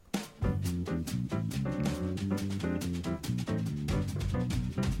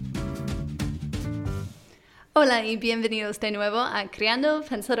Hola y bienvenidos de nuevo a Creando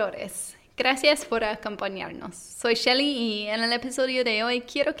Pensadores. Gracias por acompañarnos. Soy Shelly y en el episodio de hoy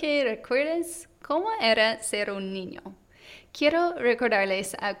quiero que recuerdes cómo era ser un niño. Quiero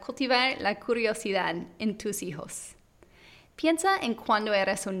recordarles a cultivar la curiosidad en tus hijos. Piensa en cuando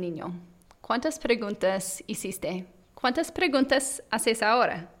eras un niño. ¿Cuántas preguntas hiciste? ¿Cuántas preguntas haces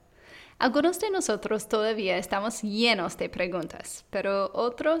ahora? Algunos de nosotros todavía estamos llenos de preguntas, pero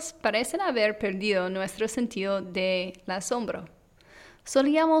otros parecen haber perdido nuestro sentido del asombro.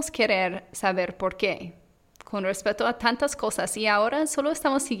 Solíamos querer saber por qué, con respecto a tantas cosas, y ahora solo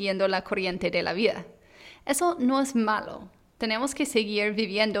estamos siguiendo la corriente de la vida. Eso no es malo. Tenemos que seguir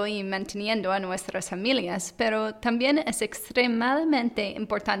viviendo y manteniendo a nuestras familias, pero también es extremadamente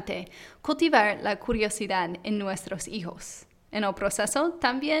importante cultivar la curiosidad en nuestros hijos. En el proceso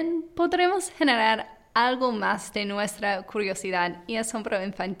también podremos generar algo más de nuestra curiosidad y asombro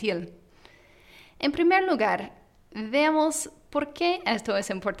infantil. En primer lugar, veamos por qué esto es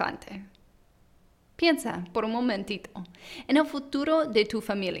importante. Piensa por un momentito en el futuro de tu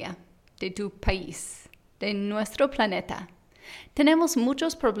familia, de tu país, de nuestro planeta. Tenemos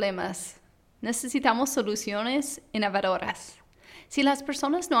muchos problemas. Necesitamos soluciones innovadoras. Si las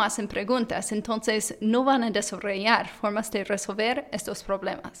personas no hacen preguntas, entonces no van a desarrollar formas de resolver estos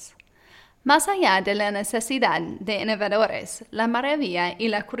problemas. Más allá de la necesidad de innovadores, la maravilla y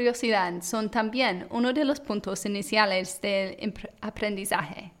la curiosidad son también uno de los puntos iniciales del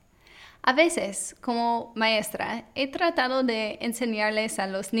aprendizaje. A veces, como maestra, he tratado de enseñarles a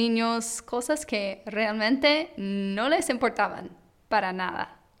los niños cosas que realmente no les importaban para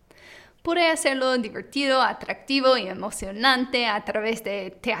nada. Pude hacerlo divertido, atractivo y emocionante a través de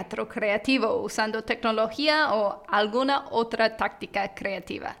teatro creativo, usando tecnología o alguna otra táctica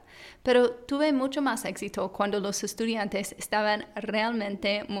creativa. Pero tuve mucho más éxito cuando los estudiantes estaban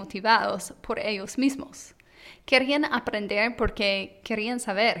realmente motivados por ellos mismos. Querían aprender porque querían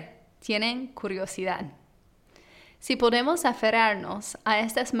saber. Tienen curiosidad. Si podemos aferrarnos a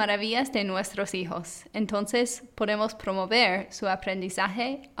estas maravillas de nuestros hijos, entonces podemos promover su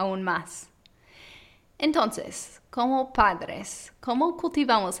aprendizaje aún más. Entonces, como padres, ¿cómo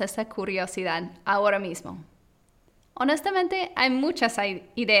cultivamos esta curiosidad ahora mismo? Honestamente, hay muchas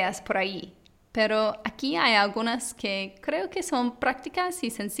ideas por ahí, pero aquí hay algunas que creo que son prácticas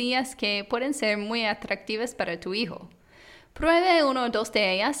y sencillas que pueden ser muy atractivas para tu hijo. Pruebe uno o dos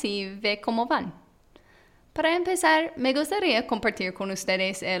de ellas y ve cómo van. Para empezar, me gustaría compartir con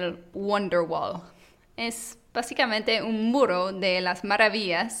ustedes el Wonderwall. Es básicamente un muro de las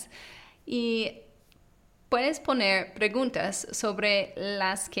maravillas y puedes poner preguntas sobre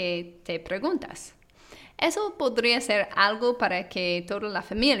las que te preguntas. Eso podría ser algo para que toda la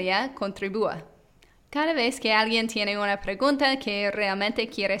familia contribúa. Cada vez que alguien tiene una pregunta que realmente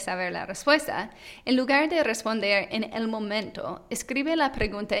quiere saber la respuesta, en lugar de responder en el momento, escribe la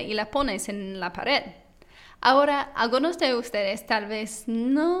pregunta y la pones en la pared. Ahora, algunos de ustedes tal vez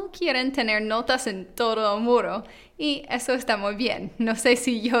no quieren tener notas en todo el muro, y eso está muy bien. No sé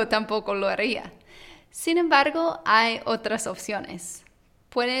si yo tampoco lo haría. Sin embargo, hay otras opciones.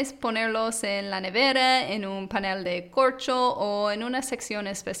 Puedes ponerlos en la nevera, en un panel de corcho o en una sección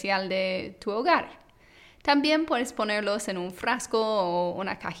especial de tu hogar. También puedes ponerlos en un frasco o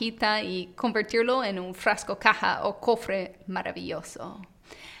una cajita y convertirlo en un frasco caja o cofre maravilloso.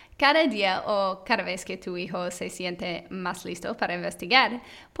 Cada día o cada vez que tu hijo se siente más listo para investigar,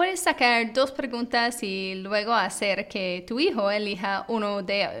 puedes sacar 2 preguntas y luego hacer que tu hijo elija uno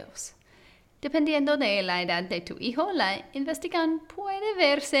de ellos. Dependiendo de la edad de tu hijo, la investigación puede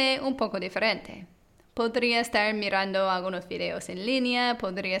verse un poco diferente. Podría estar mirando algunos videos en línea,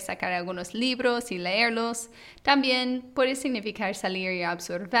 podría sacar algunos libros y leerlos. También puede significar salir y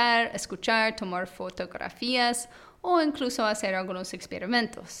observar, escuchar, tomar fotografías o incluso hacer algunos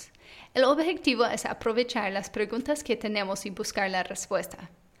experimentos. El objetivo es aprovechar las preguntas que tenemos y buscar la respuesta.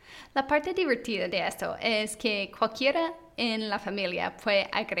 La parte divertida de esto es que cualquiera en la familia puede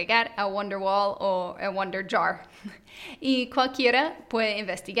agregar a Wonderwall o a Wonder Jar y cualquiera puede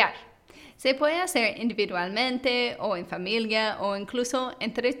investigar. Se puede hacer individualmente o en familia o incluso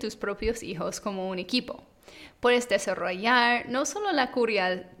entre tus propios hijos como un equipo. Puedes desarrollar no solo la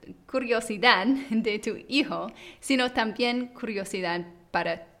curiosidad de tu hijo, sino también curiosidad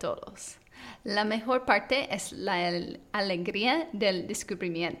para todos. La mejor parte es la alegría del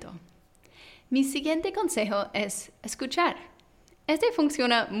descubrimiento. Mi siguiente consejo es escuchar. Este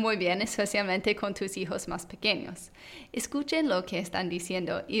funciona muy bien, especialmente con tus hijos más pequeños. Escuchen lo que están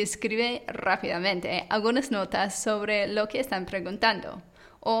diciendo y escribe rápidamente algunas notas sobre lo que están preguntando,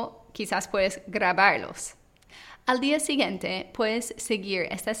 o quizás puedes grabarlos. Al día siguiente puedes seguir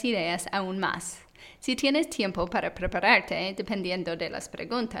estas ideas aún más. Si tienes tiempo para prepararte, dependiendo de las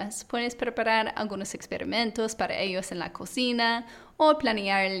preguntas, puedes preparar algunos experimentos para ellos en la cocina o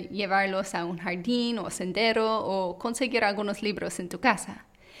planear llevarlos a un jardín o sendero o conseguir algunos libros en tu casa.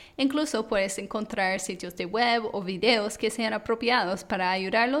 Incluso puedes encontrar sitios de web o videos que sean apropiados para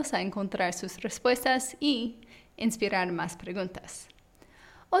ayudarlos a encontrar sus respuestas y inspirar más preguntas.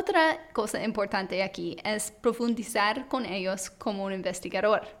 Otra cosa importante aquí es profundizar con ellos como un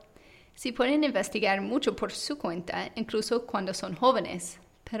investigador. Si pueden investigar mucho por su cuenta, incluso cuando son jóvenes,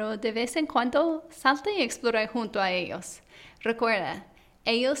 pero de vez en cuando salte y explora junto a ellos. Recuerda,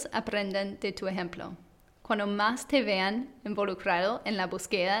 ellos aprenden de tu ejemplo. Cuando más te vean involucrado en la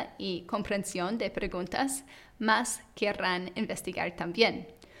búsqueda y comprensión de preguntas, más querrán investigar también.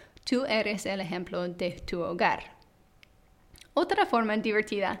 Tú eres el ejemplo de tu hogar. Otra forma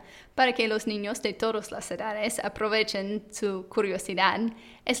divertida para que los niños de todas las edades aprovechen su curiosidad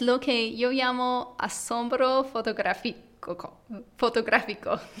es lo que yo llamo asombro fotográfico.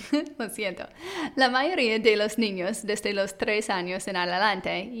 Lo siento. La mayoría de los niños desde los 3 años en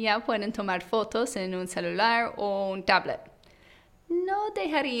adelante ya pueden tomar fotos en un celular o un tablet. No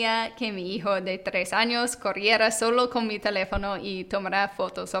dejaría que mi hijo de 3 años corriera solo con mi teléfono y tomara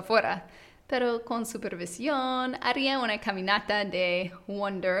fotos afuera. Pero con supervisión haría una caminata de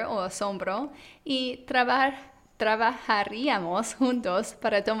wonder o asombro y trabajaríamos juntos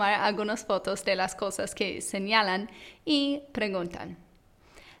para tomar algunas fotos de las cosas que señalan y preguntan.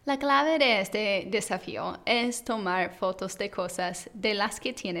 La clave de este desafío es tomar fotos de cosas de las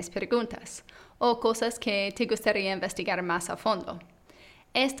que tienes preguntas o cosas que te gustaría investigar más a fondo.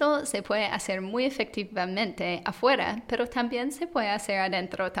 Esto se puede hacer muy efectivamente afuera, pero también se puede hacer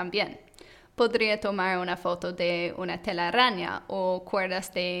adentro también. Podría tomar una foto de una telaraña o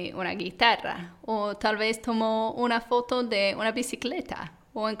cuerdas de una guitarra, o tal vez tomo una foto de una bicicleta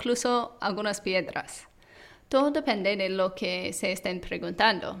o incluso algunas piedras. Todo depende de lo que se estén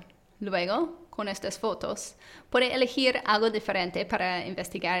preguntando. Luego, con estas fotos, puede elegir algo diferente para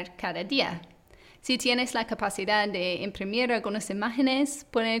investigar cada día. Si tienes la capacidad de imprimir algunas imágenes,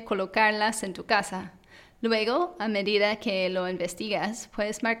 puedes colocarlas en tu casa. Luego, a medida que lo investigas,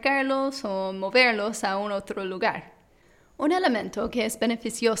 puedes marcarlos o moverlos a un otro lugar. Un elemento que es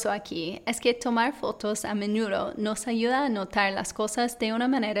beneficioso aquí es que tomar fotos a menudo nos ayuda a notar las cosas de una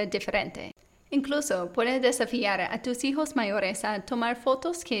manera diferente. Incluso puedes desafiar a tus hijos mayores a tomar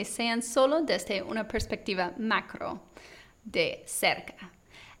fotos que sean solo desde una perspectiva macro, de cerca.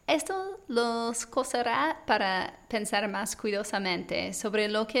 Esto los causará para pensar más cuidadosamente sobre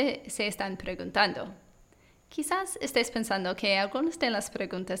lo que se están preguntando. Quizás estés pensando que algunas de las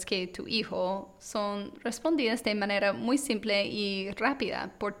preguntas que tu hijo son respondidas de manera muy simple y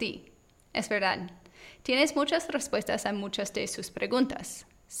rápida por ti. Es verdad, tienes muchas respuestas a muchas de sus preguntas.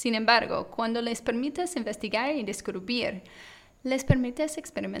 Sin embargo, cuando les permites investigar y descubrir, les permites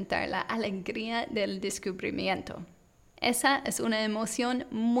experimentar la alegría del descubrimiento. Esa es una emoción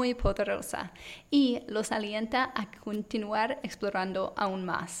muy poderosa y los alienta a continuar explorando aún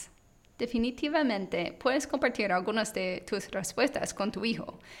más. Definitivamente puedes compartir algunas de tus respuestas con tu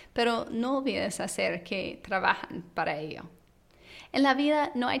hijo, pero no olvides hacer que trabajen para ello. En la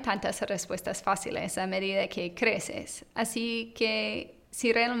vida no hay tantas respuestas fáciles a medida que creces, así que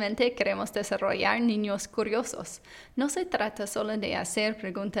si realmente queremos desarrollar niños curiosos, no se trata solo de hacer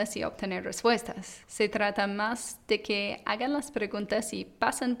preguntas y obtener respuestas. Se trata más de que hagan las preguntas y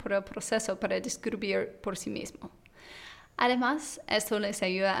pasen por el proceso para descubrir por sí mismos. Además, esto les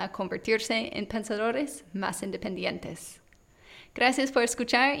ayuda a convertirse en pensadores más independientes. Gracias por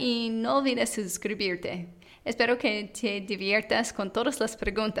escuchar y no olvides suscribirte. Espero que te diviertas con todas las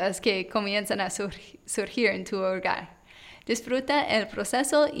preguntas que comienzan a surgir en tu hogar. Disfruta el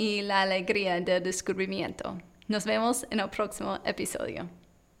proceso y la alegría del descubrimiento. Nos vemos en el próximo episodio.